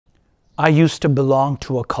I used to belong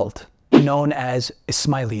to a cult known as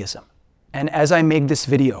Ismailism. And as I make this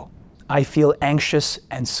video, I feel anxious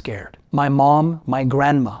and scared. My mom, my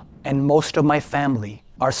grandma, and most of my family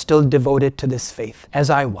are still devoted to this faith, as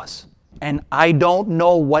I was. And I don't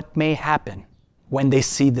know what may happen when they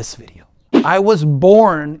see this video. I was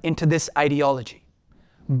born into this ideology,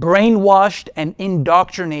 brainwashed and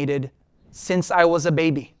indoctrinated since I was a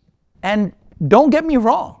baby. And don't get me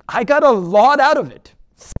wrong, I got a lot out of it.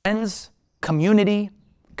 Friends, community,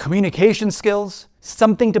 communication skills,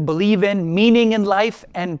 something to believe in, meaning in life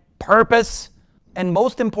and purpose, and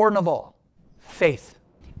most important of all, faith.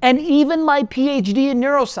 And even my PhD in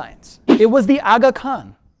neuroscience. It was the Aga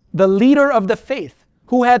Khan, the leader of the faith,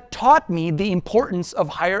 who had taught me the importance of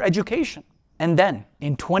higher education. And then,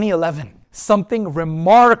 in 2011, something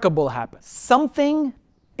remarkable happened. Something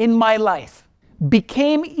in my life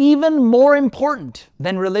became even more important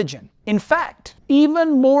than religion. In fact,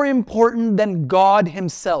 even more important than God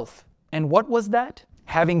himself. And what was that?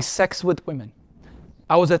 Having sex with women.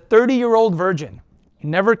 I was a 30-year-old virgin,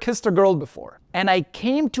 never kissed a girl before. And I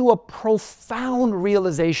came to a profound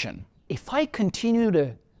realization. If I continue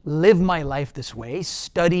to live my life this way,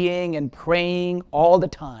 studying and praying all the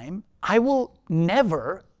time, I will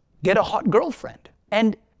never get a hot girlfriend.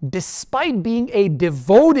 And despite being a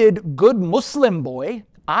devoted, good Muslim boy,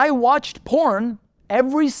 I watched porn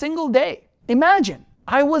every single day. Imagine,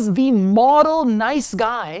 I was the model nice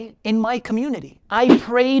guy in my community. I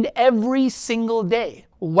prayed every single day,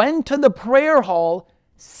 went to the prayer hall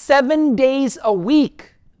 7 days a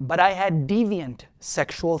week, but I had deviant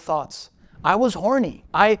sexual thoughts. I was horny.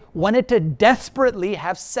 I wanted to desperately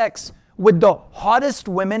have sex with the hottest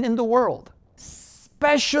women in the world,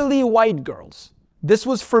 especially white girls. This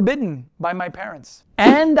was forbidden by my parents.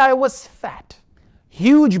 And I was fat,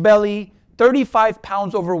 huge belly, 35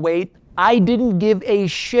 pounds overweight. I didn't give a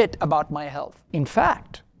shit about my health. In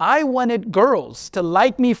fact, I wanted girls to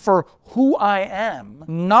like me for who I am,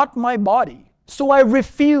 not my body. So I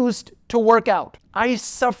refused to work out. I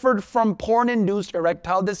suffered from porn-induced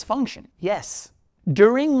erectile dysfunction. Yes.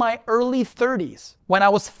 During my early 30s, when I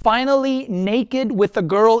was finally naked with a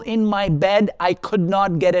girl in my bed, I could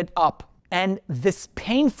not get it up. And this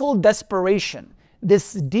painful desperation,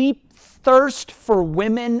 this deep thirst for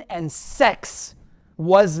women and sex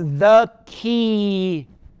was the key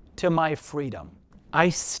to my freedom. I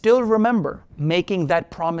still remember making that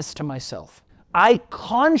promise to myself. I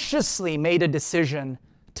consciously made a decision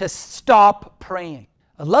to stop praying.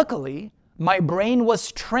 Luckily, my brain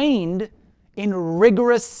was trained in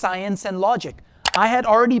rigorous science and logic. I had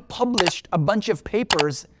already published a bunch of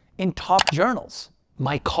papers in top journals.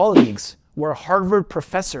 My colleagues were Harvard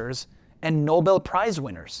professors and Nobel Prize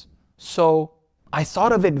winners. So I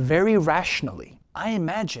thought of it very rationally. I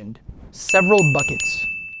imagined several buckets.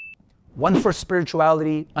 One for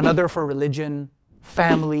spirituality, another for religion,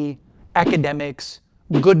 family, academics,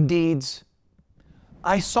 good deeds.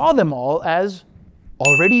 I saw them all as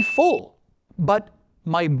already full. But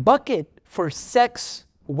my bucket for sex,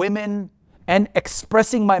 women, and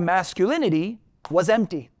expressing my masculinity was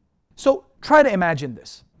empty. So try to imagine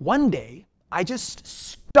this. One day, I just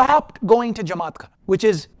stopped going to Jamaat Khana, which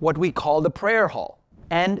is what we call the prayer hall.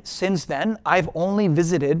 And since then, I've only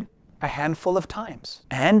visited a handful of times.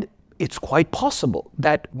 And it's quite possible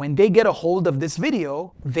that when they get a hold of this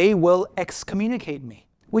video, they will excommunicate me,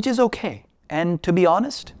 which is okay. And to be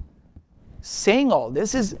honest, saying all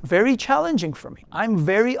this is very challenging for me. I'm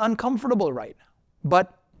very uncomfortable right now.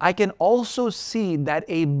 But I can also see that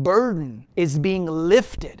a burden is being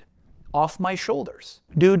lifted off my shoulders.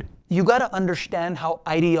 Dude, you gotta understand how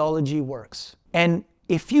ideology works. And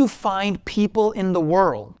if you find people in the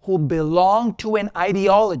world who belong to an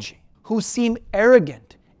ideology, who seem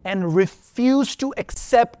arrogant and refuse to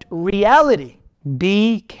accept reality,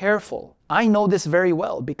 be careful. I know this very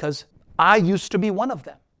well because I used to be one of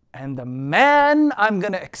them. And the man I'm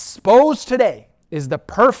gonna expose today is the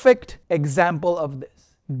perfect example of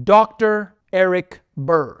this. Dr.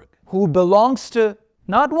 Berg, who belongs to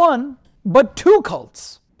not one, but two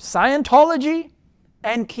cults, Scientology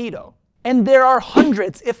and Keto. And there are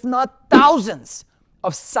hundreds, if not thousands,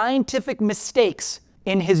 of scientific mistakes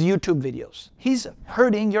in his YouTube videos. He's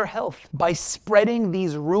hurting your health by spreading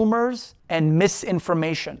these rumors and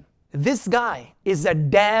misinformation. This guy is a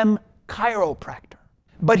damn chiropractor,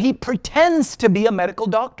 but he pretends to be a medical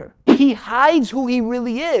doctor. He hides who he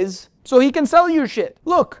really is so he can sell you shit.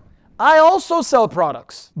 Look, I also sell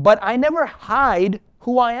products, but I never hide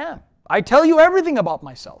who I am. I tell you everything about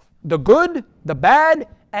myself. The good, the bad,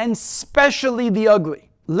 and especially the ugly.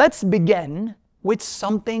 Let's begin with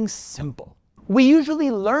something simple. We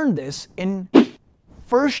usually learn this in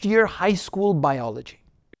first-year high school biology.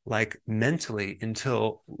 Like mentally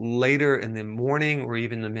until later in the morning or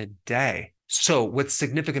even the midday. So what's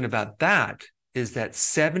significant about that is that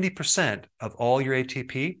 70% of all your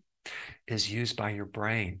ATP is used by your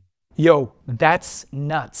brain. Yo, that's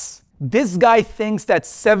nuts. This guy thinks that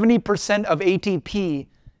 70% of ATP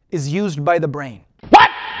is used by the brain.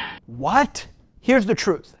 What? What? Here's the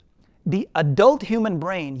truth. The adult human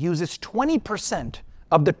brain uses 20%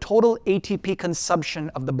 of the total ATP consumption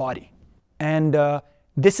of the body. And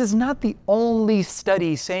this is not the only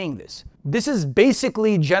study saying this. This is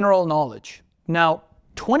basically general knowledge. Now,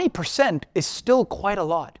 20% is still quite a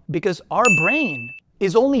lot because our brain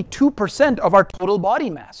is only 2% of our total body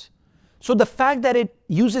mass. So the fact that it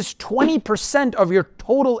uses 20% of your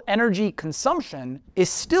total energy consumption is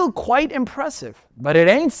still quite impressive, but it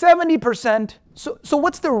ain't 70%. So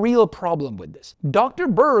what's the real problem with this? Dr.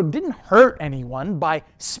 Berg didn't hurt anyone by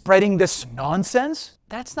spreading this nonsense.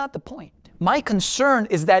 That's not the point. My concern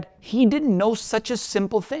is that he didn't know such a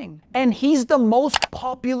simple thing. And he's the most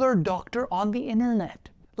popular doctor on the internet.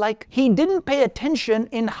 Like, he didn't pay attention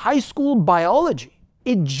in high school biology.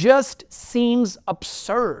 It just seems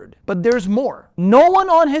absurd. But there's more. No one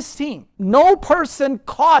on his team, no person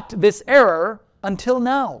caught this error until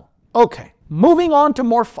now. Okay, moving on to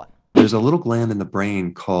more fun. There's a little gland in the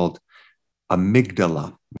brain called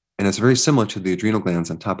amygdala, and it's very similar to the adrenal glands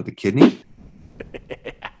on top of the kidney.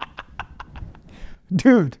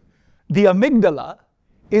 Dude, the amygdala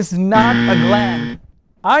is not a gland.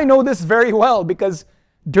 I know this very well because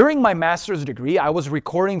during my master's degree, I was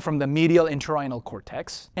recording from the medial entorhinal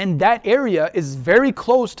cortex, and that area is very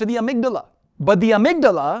close to the amygdala. But the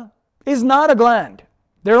amygdala is not a gland.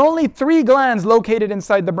 There are only 3 glands located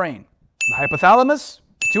inside the brain: the hypothalamus,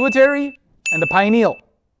 pituitary, and the pineal.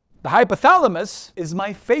 The hypothalamus is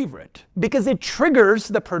my favorite because it triggers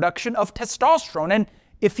the production of testosterone. And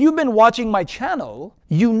if you've been watching my channel,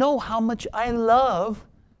 you know how much I love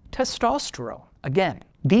testosterone. Again,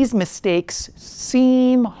 these mistakes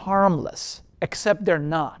seem harmless, except they're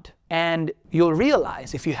not. And you'll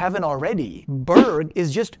realize, if you haven't already, Berg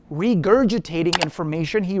is just regurgitating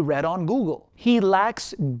information he read on Google. He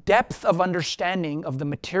lacks depth of understanding of the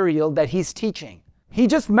material that he's teaching. He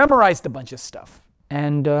just memorized a bunch of stuff.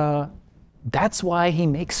 And that's why he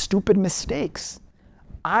makes stupid mistakes.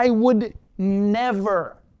 I would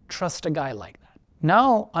never trust a guy like that.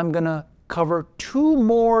 Now I'm gonna cover 2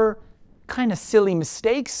 more kind of silly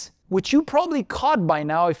mistakes, which you probably caught by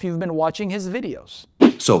now if you've been watching his videos.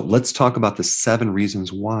 So let's talk about the 7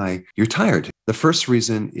 reasons why you're tired. The first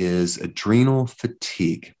reason is adrenal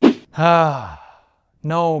fatigue.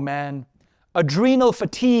 No, man. Adrenal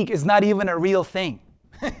fatigue is not even a real thing.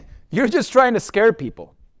 You're just trying to scare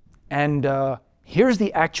people. And here's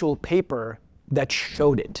the actual paper that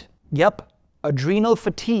showed it. Yep, adrenal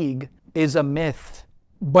fatigue is a myth,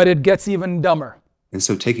 but it gets even dumber. And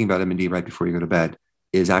so taking vitamin D right before you go to bed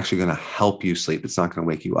is actually going to help you sleep. It's not going to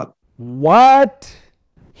wake you up. What?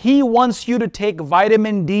 He wants you to take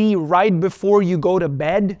vitamin D right before you go to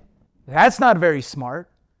bed? That's not very smart,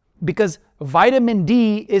 because vitamin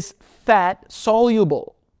D is fat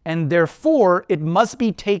soluble, and therefore it must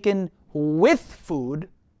be taken with food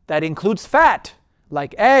that includes fat,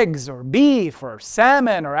 like eggs or beef or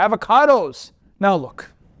salmon or avocados. Now look,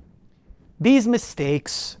 these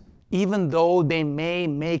mistakes, even though they may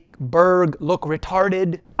make Berg look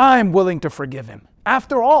retarded, I'm willing to forgive him.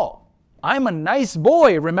 After all, I'm a nice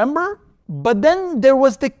boy, remember? But then there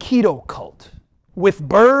was the Keto cult, with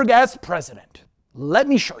Berg as president. Let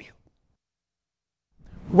me show you.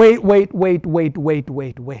 Wait.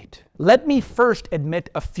 Let me first admit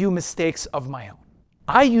a few mistakes of my own.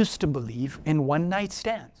 I used to believe in one-night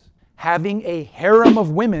stands, having a harem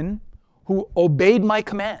of women who obeyed my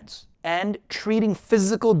commands, and treating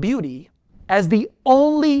physical beauty as the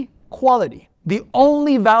only quality, the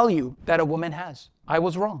only value that a woman has. I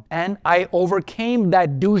was wrong. And I overcame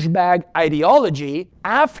that douchebag ideology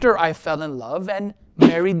after I fell in love and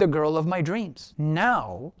married the girl of my dreams.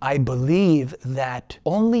 Now, I believe that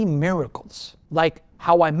only miracles, like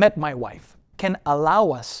how I met my wife, can allow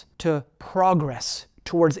us to progress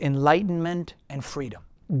towards enlightenment and freedom.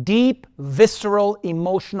 Deep, visceral,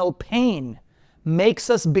 emotional pain makes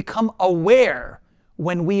us become aware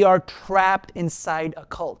when we are trapped inside a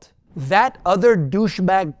cult. That other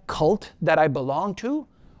douchebag cult that I belonged to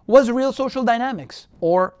was Real Social Dynamics,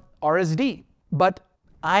 or RSD. But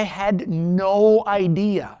I had no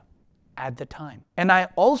idea at the time. And I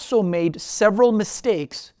also made several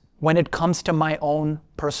mistakes when it comes to my own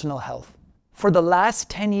personal health. For the last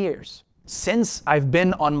 10 years, since I've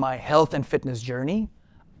been on my health and fitness journey,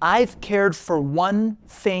 I've cared for one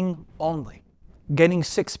thing only: getting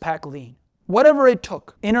six-pack lean. Whatever it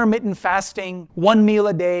took. Intermittent fasting, 1 meal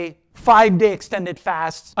a day, 5-day extended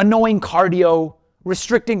fasts, annoying cardio,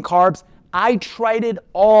 restricting carbs. I tried it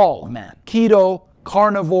all, man. Keto,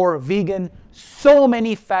 carnivore, vegan, so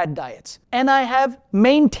many fad diets. And I have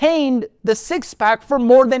maintained the six-pack for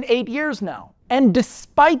more than 8 years now. And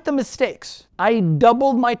despite the mistakes, I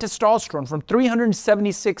doubled my testosterone from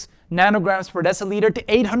 376 nanograms per deciliter to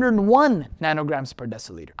 801 nanograms per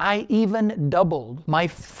deciliter. I even doubled my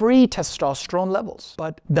free testosterone levels.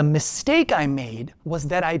 But the mistake I made was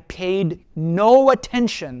that I paid no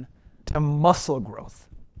attention to muscle growth.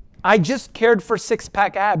 I just cared for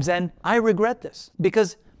six-pack abs, and I regret this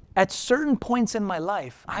because at certain points in my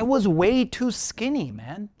life, I was way too skinny,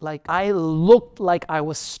 man. Like, I looked like I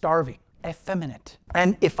was starving. Effeminate.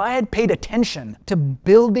 And if I had paid attention to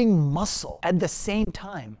building muscle at the same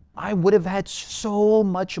time, I would have had so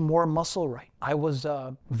much more muscle right. I was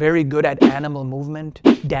very good at animal movement,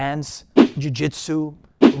 dance, jiu-jitsu,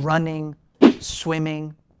 running,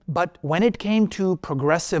 swimming. But when it came to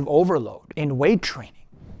progressive overload in weight training,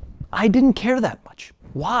 I didn't care that much.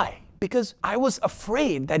 Why? Because I was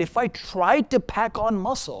afraid that if I tried to pack on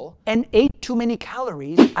muscle and ate too many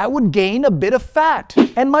calories, I would gain a bit of fat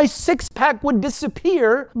and my six-pack would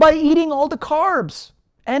disappear by eating all the carbs.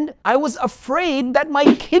 And I was afraid that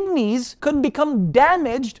my kidneys could become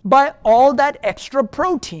damaged by all that extra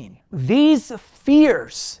protein. These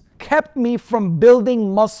fears kept me from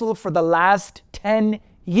building muscle for the last 10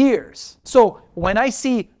 years. So when I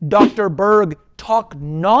see Dr. Berg talk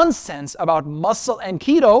nonsense about muscle and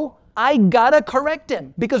keto, I gotta correct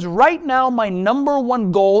him because right now my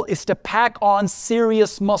 #1 goal is to pack on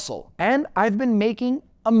serious muscle. And I've been making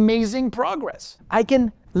amazing progress. I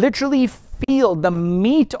can literally feel the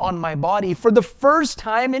meat on my body for the first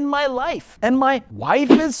time in my life. And my wife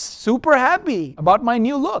is super happy about my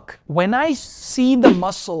new look. When I see the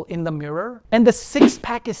muscle in the mirror and the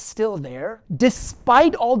six-pack is still there,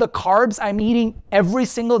 despite all the carbs I'm eating every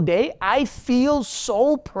single day, I feel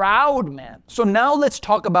so proud, man. So now let's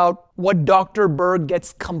talk about what Dr. Berg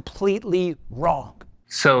gets completely wrong.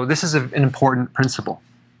 So this is an important principle,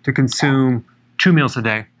 to consume 2 meals a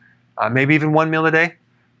day, maybe even 1 meal a day.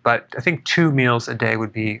 But I think 2 meals a day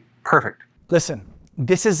would be perfect. Listen,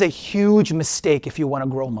 this is a huge mistake if you want to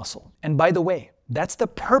grow muscle. And by the way, that's the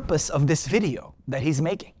purpose of this video that he's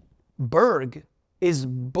making. Berg is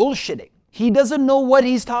bullshitting. He doesn't know what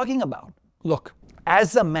he's talking about. Look,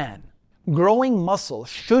 as a man, growing muscle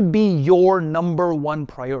should be your #1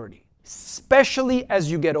 priority, especially as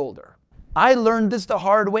you get older. I learned this the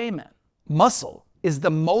hard way, man. Muscle is the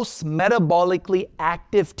most metabolically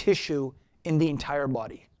active tissue in the entire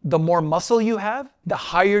body. The more muscle you have, the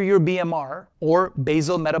higher your BMR or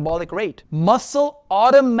basal metabolic rate. Muscle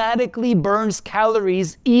automatically burns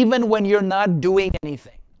calories even when you're not doing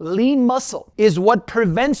anything. Lean muscle is what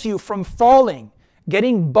prevents you from falling,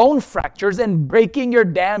 getting bone fractures, and breaking your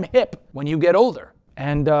damn hip when you get older.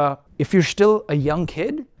 And if you're still a young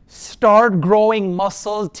kid, start growing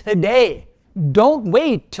muscle today. Don't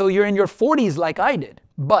wait till you're in your 40s like I did.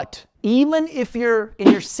 But even if you're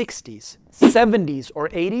in your 60s, 70s, or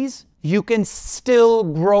 80s, you can still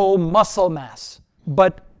grow muscle mass.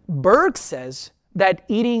 But Berg says that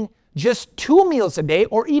eating just 2 meals a day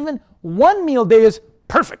or even 1 meal a day is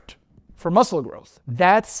perfect for muscle growth.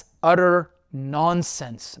 That's utter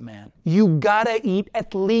nonsense, man. You gotta eat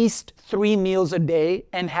at least 3 meals a day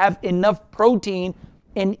and have enough protein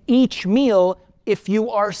in each meal if you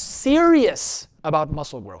are serious about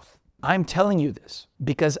muscle growth. I'm telling you this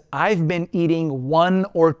because I've been eating 1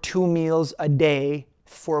 or 2 meals a day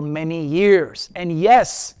for many years. And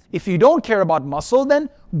yes, if you don't care about muscle, then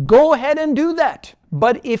go ahead and do that.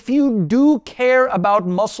 But if you do care about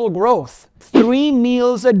muscle growth, 3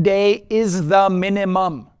 meals a day is the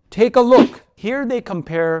minimum. Take a look. Here they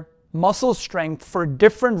compare muscle strength for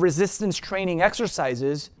different resistance training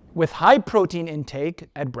exercises with high protein intake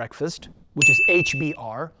at breakfast, which is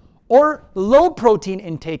HBR, or low protein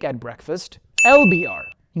intake at breakfast, LBR.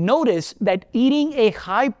 Notice that eating a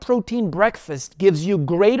high protein breakfast gives you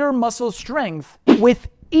greater muscle strength with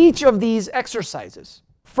each of these exercises.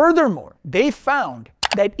 Furthermore, they found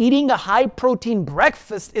that eating a high protein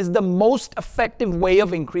breakfast is the most effective way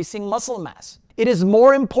of increasing muscle mass. It is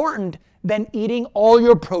more important than eating all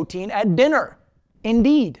your protein at dinner.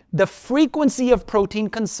 Indeed, the frequency of protein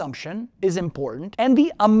consumption is important, and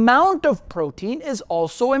the amount of protein is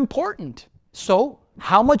also important. So,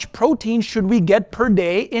 how much protein should we get per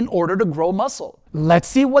day in order to grow muscle? Let's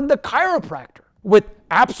see what the chiropractor, with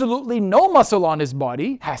absolutely no muscle on his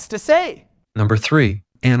body, has to say. Number 3,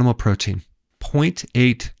 animal protein.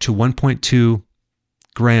 0.8 to 1.2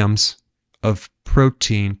 grams of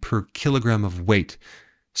protein per kilogram of weight.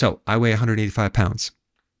 So I weigh 185 pounds.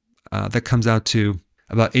 That comes out to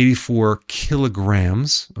about 84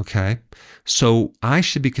 kilograms, okay? So I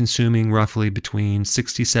should be consuming roughly between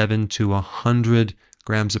 67 to 100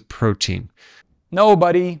 grams of protein. No,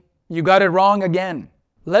 buddy, you got it wrong again.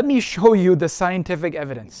 Let me show you the scientific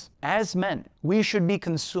evidence. As men, we should be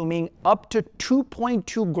consuming up to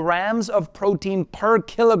 2.2 grams of protein per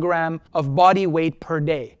kilogram of body weight per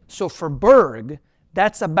day. So for Berg,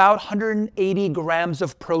 that's about 180 grams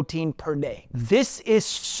of protein per day. This is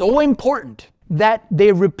so important that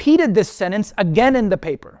they repeated this sentence again in the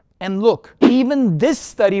paper. And look, even this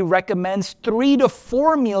study recommends 3 to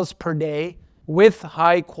 4 meals per day with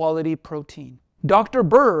high quality protein. Dr.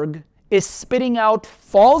 Berg is spitting out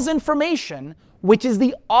false information, which is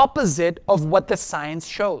the opposite of what the science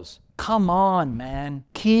shows. Come on, man.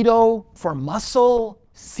 Keto for muscle?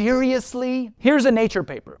 Seriously? Here's a Nature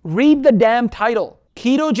paper. Read the damn title.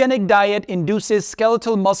 Ketogenic diet induces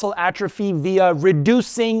skeletal muscle atrophy via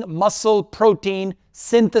reducing muscle protein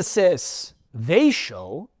synthesis. They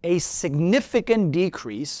show a significant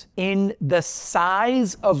decrease in the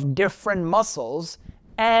size of different muscles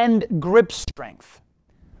and grip strength.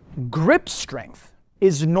 Grip strength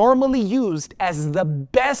is normally used as the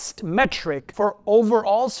best metric for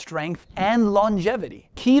overall strength and longevity.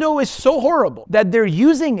 Keto is so horrible that they're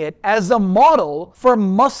using it as a model for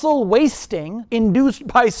muscle wasting induced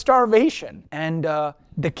by starvation. And the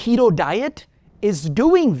keto diet is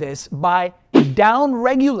doing this by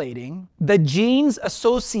down-regulating the genes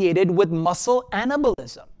associated with muscle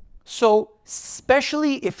anabolism. So,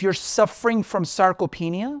 especially if you're suffering from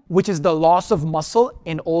sarcopenia, which is the loss of muscle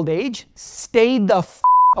in old age, stay the f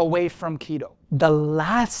away from keto. The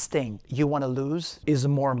last thing you want to lose is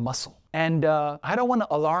more muscle. And I don't want to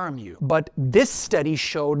alarm you, but this study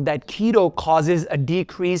showed that keto causes a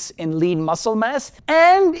decrease in lean muscle mass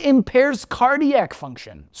and impairs cardiac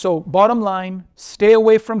function. So bottom line, stay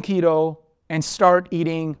away from keto and start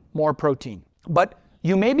eating more protein. But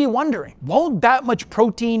you may be wondering, won't that much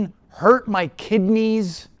protein hurt my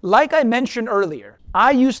kidneys? Like I mentioned earlier,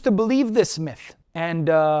 I used to believe this myth. And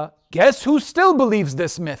guess who still believes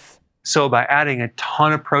this myth? So by adding a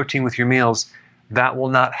ton of protein with your meals, that will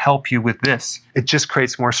not help you with this. It just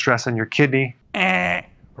creates more stress on your kidney.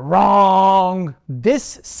 Wrong.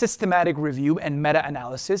 This systematic review and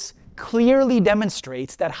meta-analysis clearly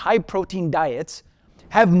demonstrates that high-protein diets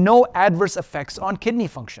have no adverse effects on kidney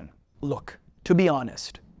function. Look, to be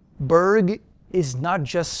honest, Berg is not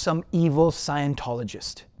just some evil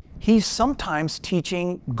Scientologist. He's sometimes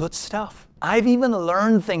teaching good stuff. I've even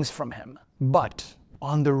learned things from him. But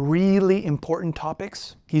on the really important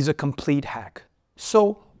topics, he's a complete hack.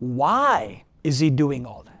 So why is he doing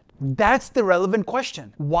all that? That's the relevant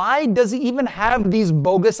question. Why does he even have these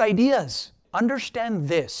bogus ideas? Understand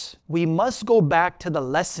this. We must go back to the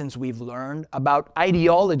lessons we've learned about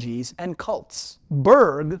ideologies and cults.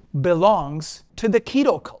 Berg belongs to the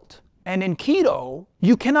keto cult. And in keto,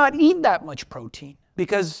 you cannot eat that much protein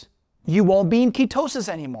because you won't be in ketosis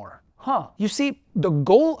anymore. You see, the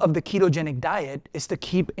goal of the ketogenic diet is to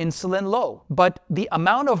keep insulin low, but the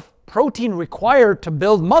amount of protein required to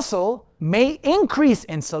build muscle may increase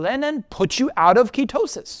insulin and put you out of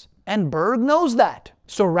ketosis. And Berg knows that.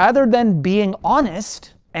 So rather than being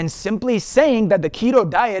honest and simply saying that the keto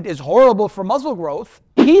diet is horrible for muscle growth,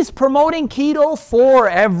 he's promoting keto for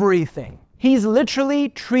everything. He's literally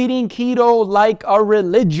treating keto like a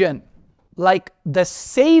religion, like the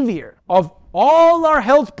savior of all our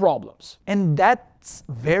health problems. And that's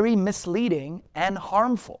very misleading and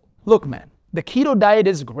harmful. Look, man, the keto diet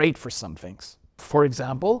is great for some things. For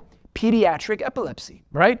example, pediatric epilepsy,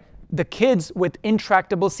 right? The kids with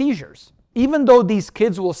intractable seizures. Even though these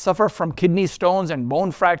kids will suffer from kidney stones and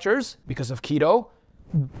bone fractures because of keto,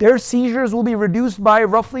 their seizures will be reduced by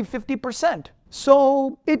roughly 50%.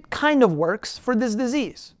 So it kind of works for this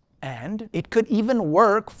disease. And it could even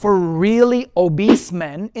work for really obese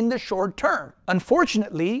men in the short term.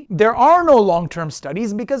 Unfortunately, there are no long-term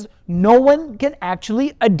studies because no one can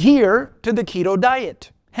actually adhere to the keto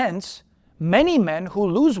diet. Hence, many men who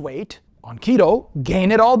lose weight on keto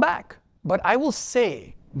gain it all back. But I will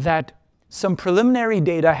say that some preliminary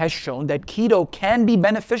data has shown that keto can be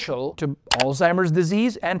beneficial to Alzheimer's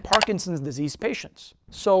disease and Parkinson's disease patients.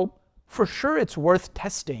 So for sure it's worth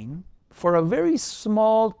testing for a very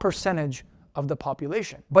small percentage of the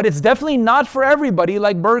population. But it's definitely not for everybody,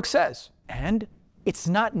 like Berg says. And it's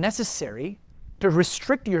not necessary to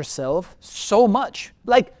restrict yourself so much,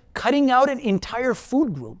 like cutting out an entire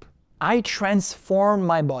food group. I transformed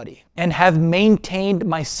my body and have maintained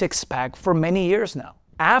my six-pack for many years now.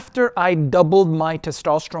 after I doubled my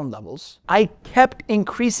testosterone levels, I kept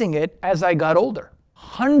increasing it as I got older.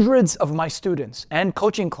 Hundreds of my students and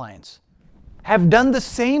coaching clients have done the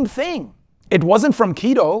same thing. It wasn't from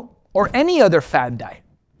keto or any other fad diet.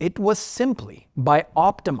 It was simply by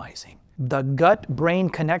optimizing the gut-brain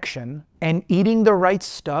connection and eating the right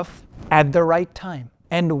stuff at the right time.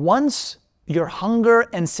 And once your hunger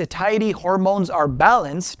and satiety hormones are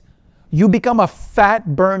balanced, you become a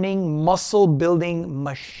fat-burning, muscle-building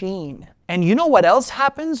machine. And you know what else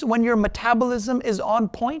happens when your metabolism is on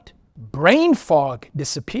point? Brain fog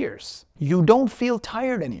disappears. You don't feel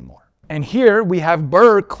tired anymore. And here we have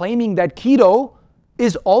Berg claiming that keto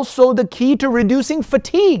is also the key to reducing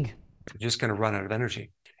fatigue. You're just going to run out of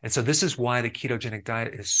energy. And so this is why the ketogenic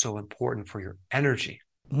diet is so important for your energy.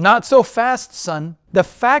 Not so fast, son. The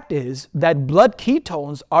fact is that blood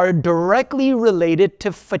ketones are directly related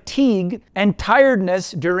to fatigue and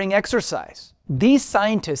tiredness during exercise. These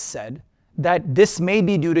scientists said that this may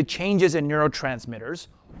be due to changes in neurotransmitters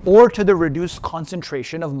or to the reduced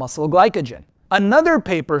concentration of muscle glycogen. Another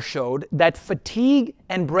paper showed that fatigue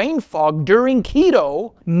and brain fog during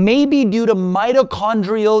keto may be due to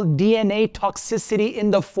mitochondrial DNA toxicity in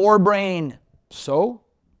the forebrain. So,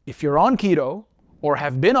 if you're on keto or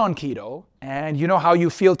have been on keto and you know how you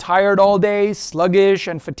feel tired all day, sluggish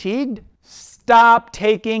and fatigued, stop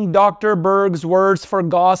taking Dr. Berg's words for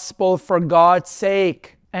gospel for God's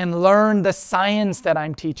sake and learn the science that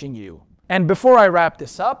I'm teaching you. And before I wrap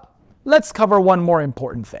this up, let's cover one more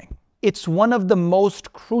important thing. It's one of the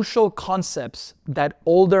most crucial concepts that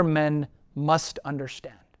older men must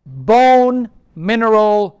understand. Bone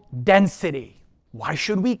mineral density. Why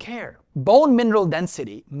should we care? Bone mineral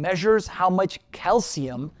density measures how much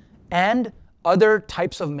calcium and other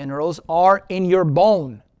types of minerals are in your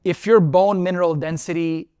bone. If your bone mineral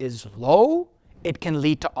density is low, it can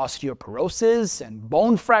lead to osteoporosis and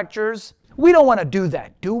bone fractures. We don't want to do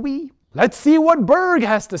that, do we? Let's see what Berg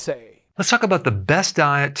has to say. Let's talk about the best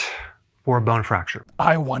diet for a bone fracture.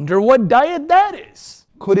 I wonder what diet that is.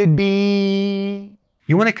 Could it be?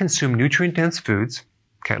 You want to consume nutrient-dense foods,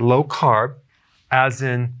 okay, low carb, as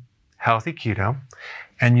in healthy keto,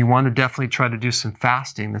 and you want to definitely try to do some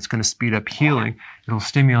fasting that's going to speed up healing. It'll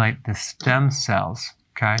stimulate the stem cells,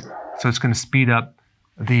 okay? So it's going to speed up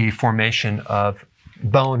the formation of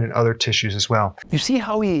bone and other tissues as well. You see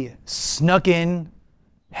how he snuck in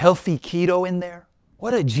healthy keto in there?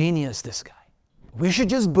 What a genius, this guy. We should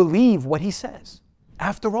just believe what he says.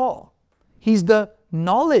 After all, he's the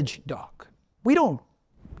knowledge doc. We don't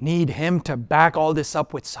need him to back all this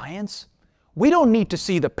up with science. We don't need to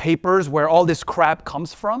see the papers where all this crap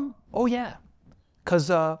comes from. Oh yeah, because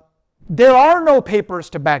there are no papers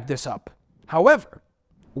to back this up. However,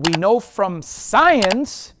 we know from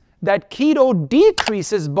science that keto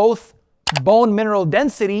decreases both bone mineral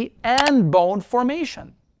density and bone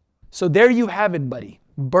formation. So there you have it, buddy.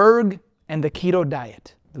 Berg and the keto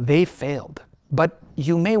diet. They failed. But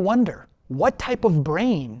you may wonder, what type of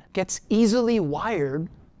brain gets easily wired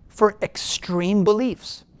for extreme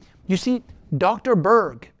beliefs? You see, Dr.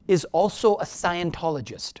 Berg is also a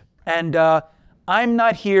Scientologist. And I'm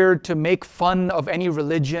not here to make fun of any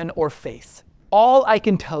religion or faith. All I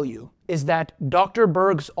can tell you is that Dr.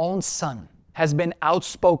 Berg's own son has been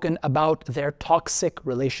outspoken about their toxic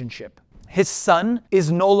relationship. His son is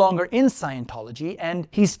no longer in Scientology, and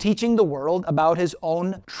he's teaching the world about his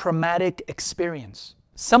own traumatic experience.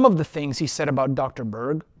 Some of the things he said about Dr.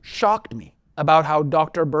 Berg shocked me, about how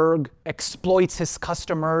Dr. Berg exploits his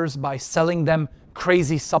customers by selling them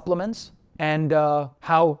crazy supplements, and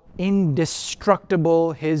how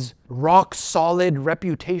indestructible his rock-solid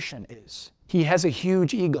reputation is. He has a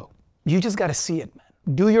huge ego. You just gotta see it,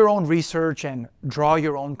 man. Do your own research and draw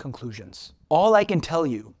your own conclusions. All I can tell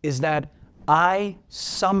you is that I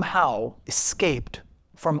somehow escaped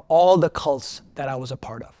from all the cults that I was a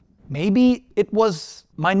part of. Maybe it was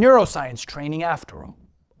my neuroscience training after all,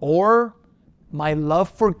 or my love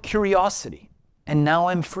for curiosity, and now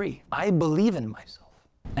I'm free. I believe in myself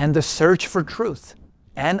and the search for truth,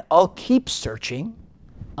 and I'll keep searching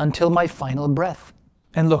until my final breath.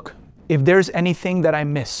 And look, if there's anything that I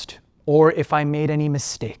missed, or if I made any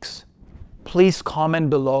mistakes, please comment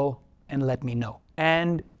below and let me know.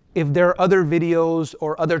 And if there are other videos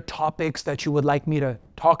or other topics that you would like me to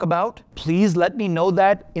talk about, please let me know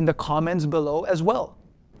that in the comments below as well.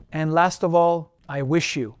 And last of all, I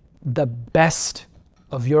wish you the best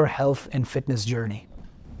of your health and fitness journey.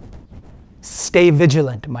 Stay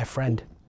vigilant, my friend.